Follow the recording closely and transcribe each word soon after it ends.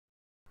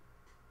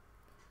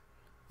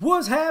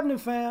What's happening,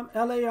 fam?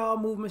 L.A.R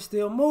movement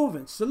still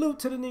moving. Salute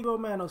to the Negro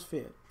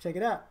Manosphere. Check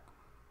it out.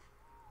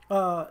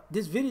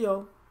 This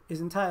video is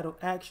entitled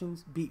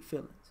Actions Beat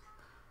Feelings.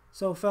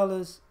 So,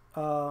 fellas,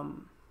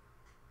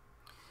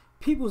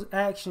 people's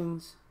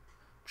actions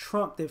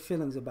trump their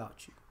feelings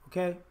about you,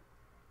 okay?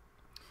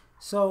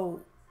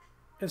 So,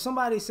 if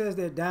somebody says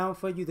they're down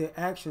for you, their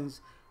actions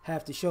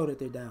have to show that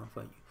they're down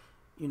for you.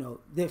 You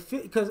know,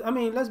 because, I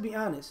mean, let's be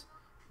honest.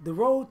 The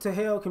road to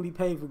hell can be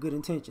paved with good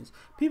intentions.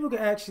 People can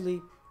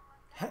actually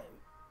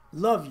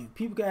love you.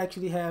 People can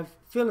actually have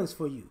feelings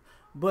for you.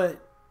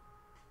 But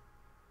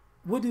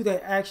what do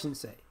their actions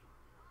say?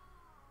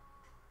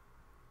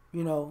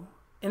 You know,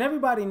 and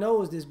everybody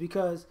knows this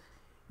because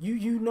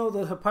you know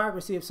the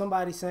hypocrisy of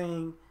somebody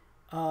saying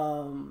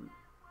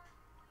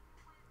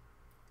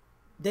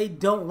they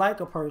don't like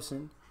a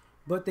person,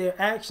 but their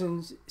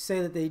actions say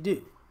that they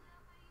do.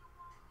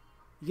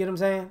 You get what I'm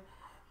saying?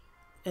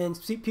 And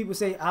people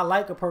say, I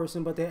like a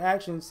person, but their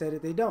actions say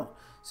that they don't.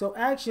 So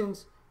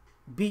actions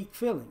beat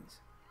feelings.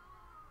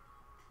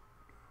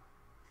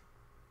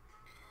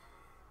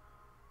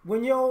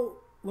 When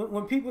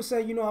people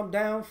say, you know, I'm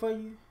down for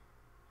you,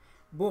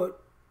 but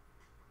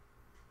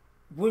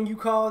when you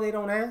call, they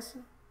don't answer.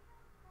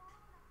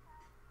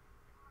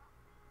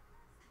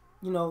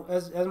 You know,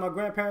 as my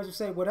grandparents would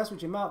say, well, that's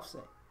what your mouth say.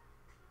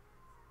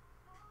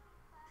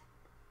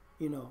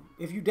 You know,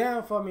 if you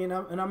down for me and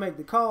I make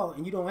the call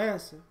and you don't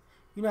answer,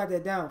 you're not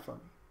that down for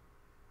me.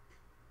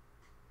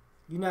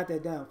 You're not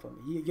that down for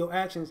me. Your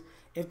actions,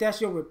 if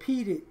that's your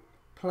repeated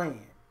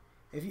plan,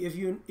 if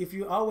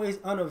you're always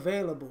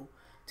unavailable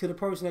to the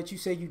person that you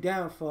say you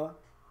down for,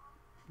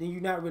 then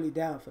you're not really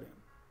down for them.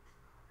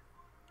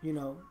 You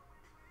know,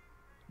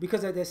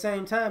 because at the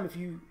same time, if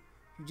you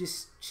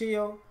just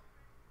chill,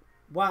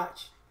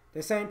 watch,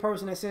 the same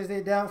person that says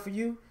they're down for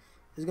you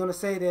is gonna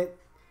say that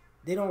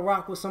they don't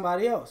rock with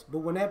somebody else. But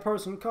when that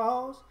person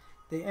calls,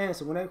 they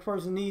answer. When that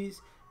person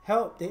needs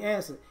help, they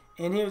answer.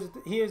 And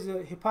here's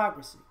the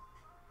hypocrisy.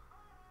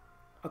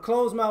 A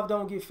closed mouth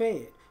don't get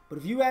fed. But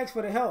if you ask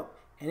for the help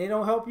and they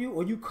don't help you,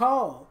 or you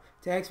call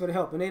to ask for the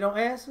help and they don't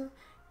answer,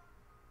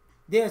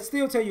 they'll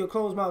still tell you a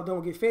closed mouth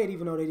don't get fed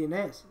even though they didn't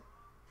answer.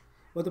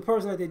 But the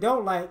person that they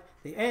don't like,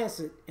 they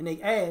answered and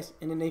they asked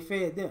and then they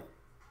fed them.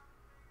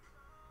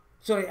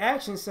 So their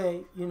actions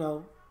say, you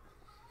know,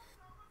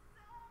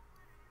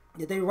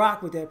 that they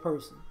rock with that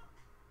person.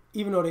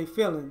 Even though they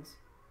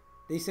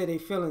say their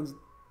feelings,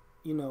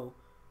 you know,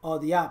 are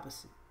the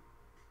opposite.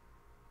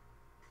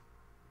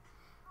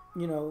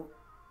 You know,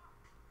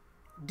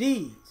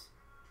 deeds.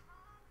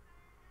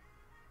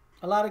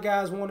 A lot of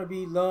guys want to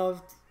be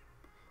loved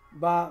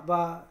by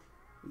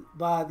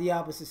the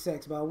opposite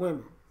sex, by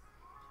women.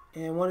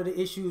 And one of the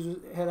issues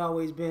had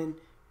always been,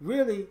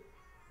 really,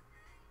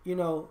 you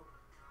know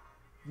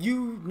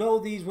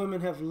these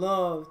women have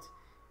loved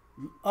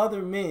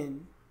other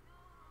men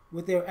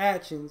with their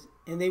actions,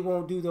 and they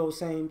won't do those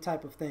same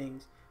type of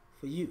things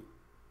for you.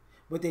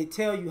 But they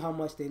tell you how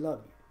much they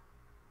love you.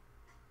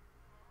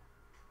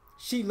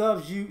 She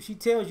loves you. She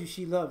tells you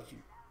she loves you.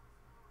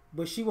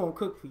 But she won't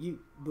cook for you,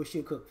 but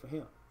she'll cook for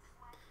him.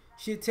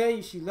 She'll tell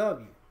you she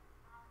loves you.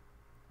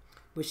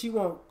 But she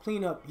won't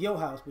clean up your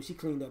house, but she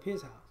cleaned up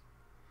his house.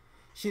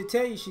 She'll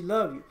tell you she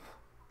loves you.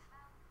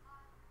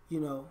 You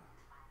know,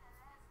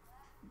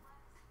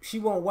 she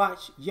won't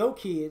watch your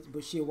kids,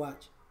 but she'll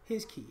watch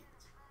his kids.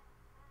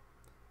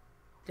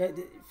 That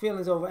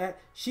feelings over.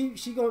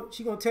 She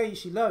gonna tell you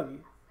she love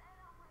you,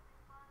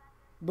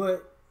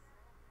 but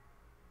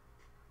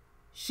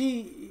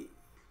she's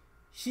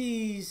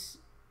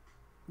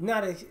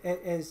not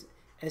as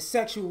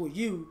sexual with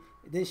you.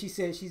 Then she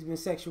says she's been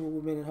sexual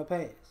with men in her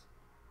past.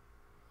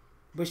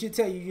 But she'll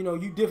tell you, you know,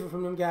 you different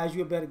from them guys.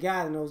 You're a better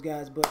guy than those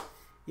guys, but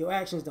your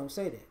actions don't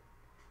say that.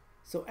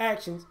 So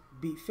actions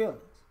beat feelings.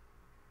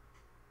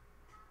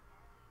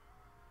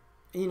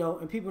 You know,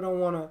 and people don't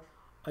want to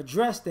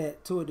address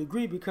that to a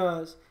degree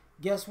because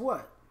guess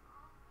what?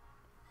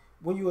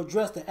 When you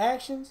address the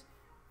actions,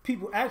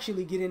 people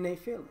actually get in their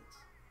feelings.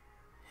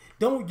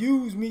 Don't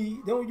use me.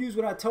 Don't use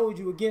what I told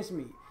you against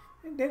me.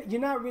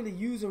 You're not really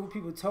using what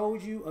people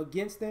told you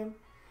against them.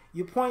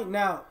 You're pointing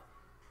out.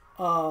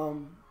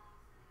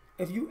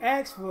 If you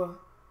ask for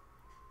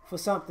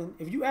something,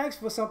 if you ask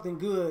for something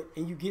good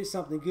and you get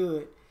something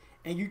good,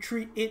 and you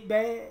treat it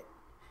bad,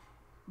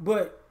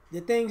 but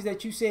the things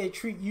that you said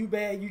treat you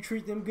bad, you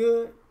treat them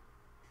good.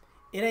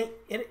 It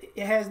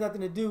has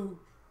nothing to do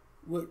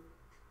with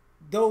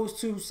those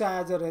two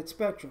sides of that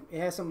spectrum. It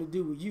has something to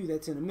do with you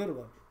that's in the middle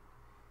of it.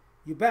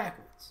 You're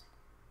backwards.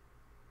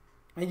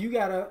 And you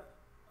gotta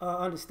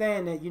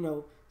understand that, you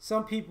know,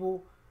 some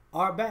people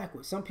are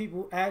backwards. Some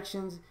people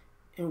actions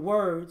and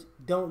words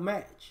don't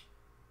match.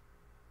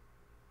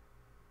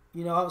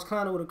 You know, I was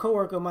clowning with a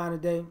coworker of mine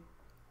today,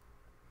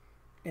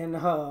 and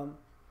I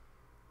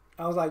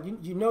was like,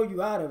 you know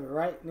you out of it,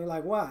 right? And they're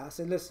like, why? I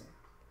said, listen,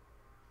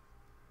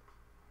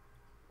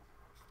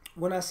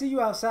 when I see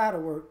you outside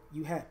of work,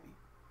 you happy.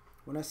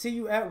 When I see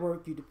you at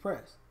work, you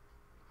depressed.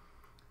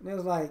 And it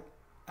was like,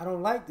 I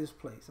don't like this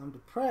place. I'm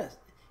depressed.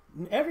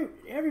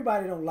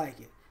 Everybody don't like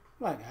it.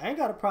 I'm like, I ain't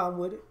got a problem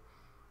with it.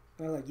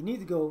 And I'm like, you need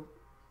to go,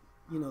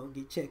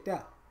 get checked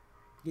out,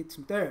 get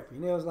some therapy.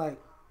 And they was like,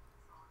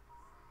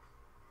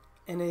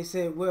 and they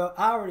said, well,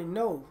 I already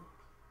know.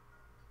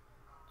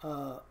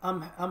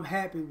 I'm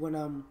happy when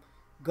I'm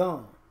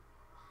gone.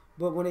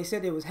 But when they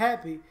said they was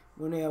happy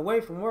when they're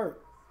away from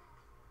work,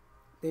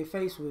 their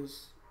face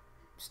was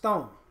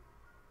stone.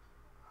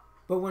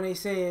 But when they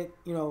said,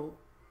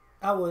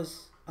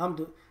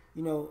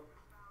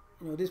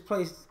 this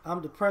place,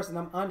 I'm depressed and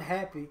I'm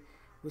unhappy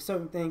with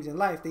certain things in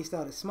life, they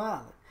started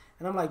smiling.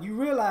 And I'm like, you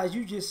realize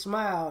you just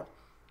smiled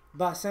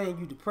by saying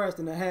you depressed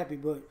and unhappy,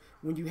 but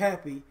when you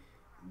happy,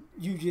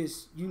 you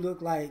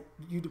look like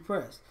you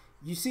depressed.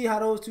 You see how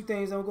those two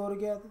things don't go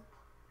together?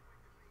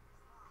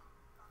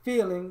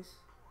 Feelings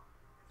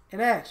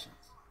and actions,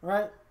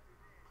 right?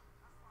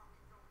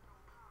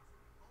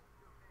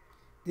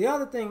 The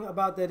other thing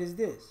about that is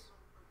this.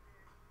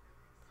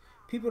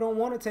 People don't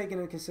want to take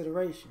into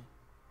consideration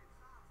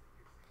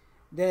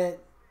that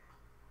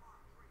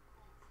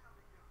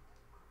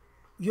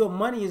your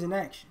money is an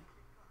action.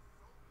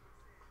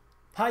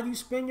 How you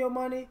spend your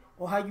money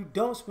or how you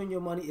don't spend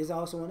your money is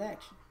also an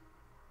action.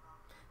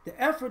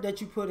 The effort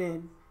that you put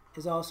in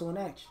is also an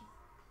action.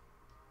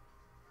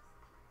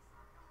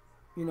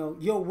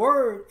 Your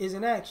word is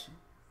an action.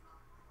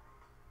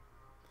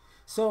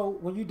 So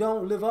when you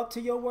don't live up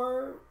to your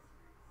word,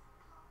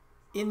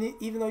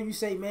 even though you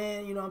say,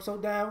 man, I'm so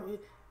down,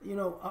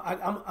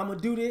 I'm going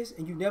to do this,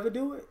 and you never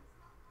do it,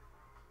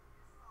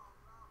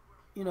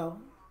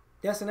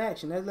 that's an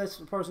action. That lets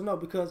the person know,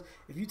 because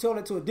if you told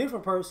it to a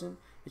different person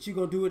that you're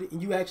going to do it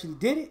and you actually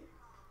did it,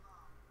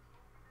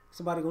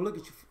 somebody going to look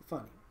at you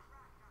funny.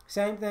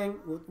 Same thing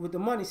with the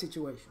money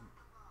situation.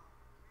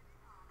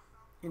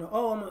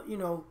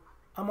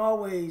 I'm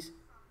always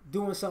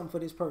doing something for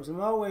this person.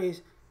 I'm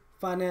always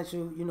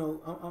financial,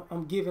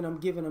 I'm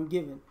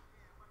giving.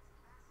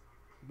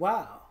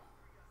 Wow.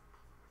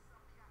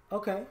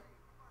 Okay.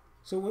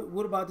 So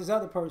what about this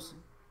other person?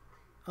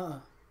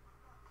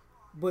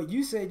 But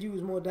you said you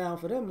was more down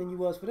for them than you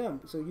was for them.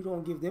 So you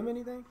don't give them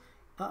anything?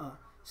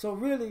 So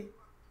really,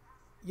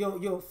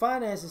 your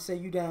finances say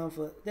you down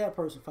for that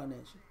person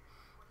financially.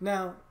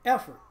 Now,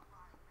 effort.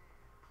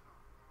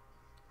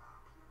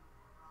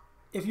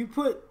 If you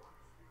put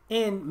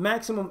in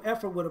maximum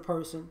effort with a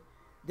person,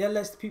 that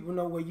lets people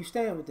know where you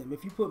stand with them.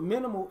 If you put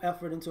minimal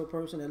effort into a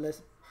person, that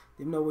lets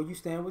them know where you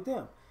stand with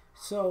them.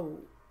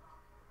 So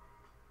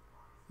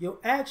your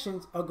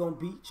actions are going to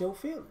beat your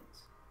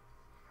feelings.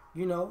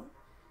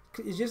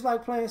 It's just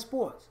like playing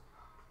sports.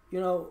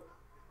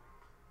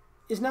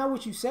 It's not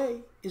what you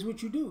say, it's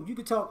what you do. You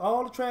can talk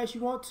all the trash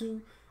you want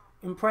to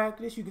in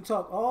practice. You can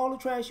talk all the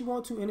trash you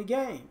want to in a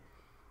game.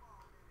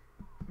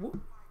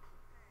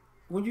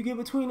 When you get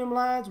between them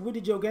lines, what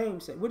did your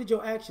game say? What did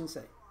your action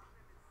say?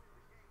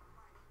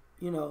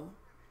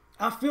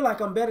 I feel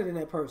like I'm better than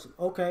that person.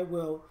 Okay,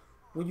 well,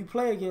 when you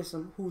play against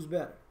them, who's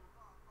better?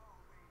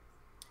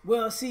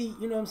 Well, see,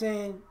 you know what I'm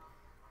saying?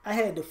 I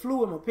had the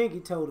flu in my pinky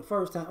toe the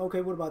first time.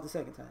 Okay, what about the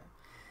second time?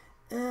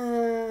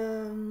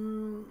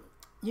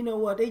 You know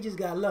what? They just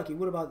got lucky.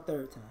 What about the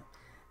third time?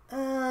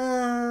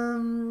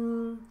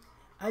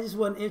 I just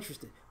wasn't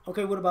interested.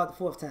 Okay, what about the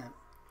fourth time?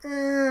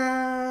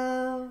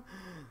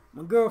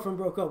 My girlfriend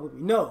broke up with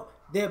me. No,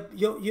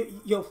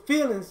 your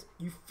feelings,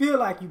 you feel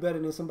like you're better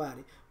than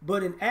somebody.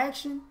 But in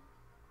action,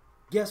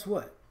 guess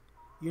what?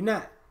 You're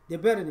not. They're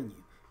better than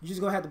you. You're just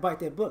going to have to bite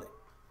that bullet.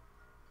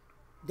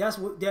 That's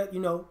what,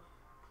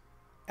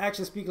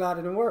 actions speak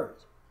louder than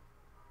words.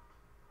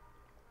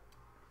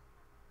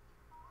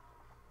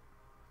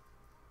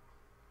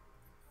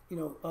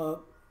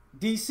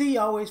 DC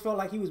always felt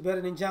like he was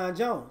better than John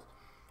Jones.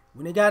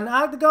 When they got in the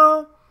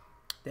octagon,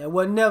 that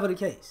was never the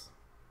case.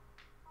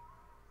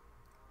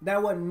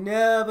 That was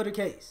never the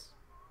case.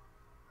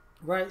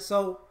 Right?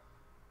 So,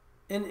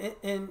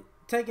 and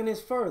taking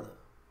this further,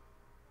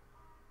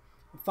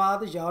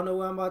 fathers, y'all know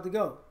where I'm about to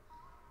go.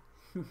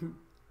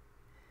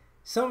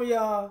 Some of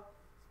y'all,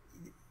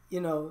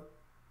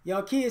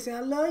 y'all kids say, I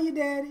love you,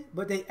 daddy.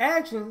 But their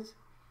actions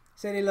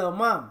say they love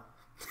mama.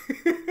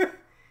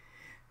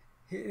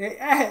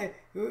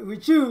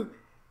 With you,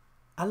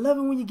 I love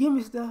it when you give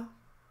me stuff.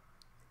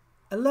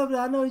 I love that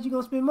I know that you're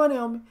going to spend money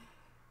on me.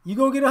 You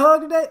going to get a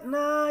hug today?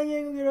 Nah, you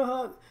ain't going to get a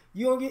hug.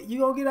 You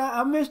gonna get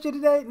I missed you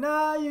today?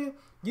 Nah, you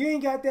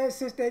ain't got that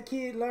since that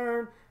kid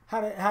learned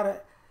how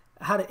to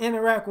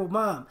interact with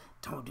mom.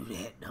 Don't do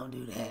that. Don't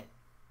do that.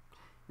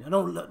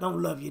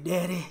 Don't love your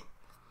daddy.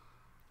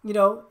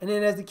 And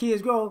then as the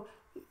kids grow,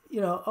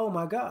 oh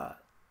my God.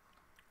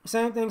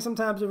 Same thing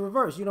sometimes in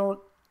reverse. You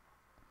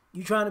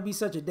trying to be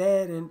such a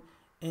dad and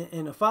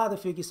a father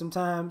figure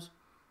sometimes,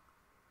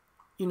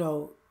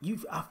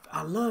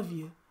 I love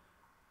you,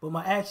 but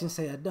my actions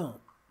say I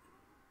don't.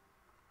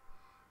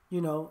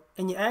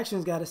 And your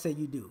actions got to say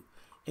you do.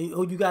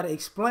 Or you got to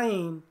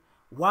explain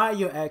why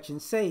your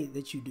actions say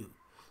that you do.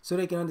 So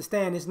they can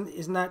understand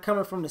it's not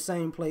coming from the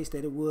same place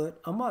that it would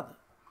a mother.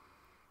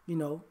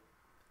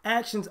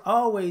 Actions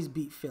always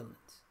beat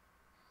feelings.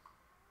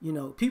 You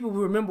know, people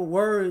will remember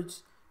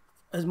words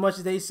as much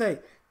as they say.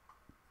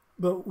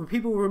 But what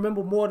people will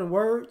remember more than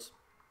words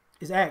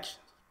is action.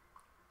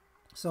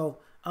 So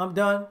I'm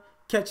done.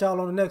 Catch y'all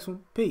on the next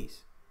one.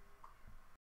 Peace.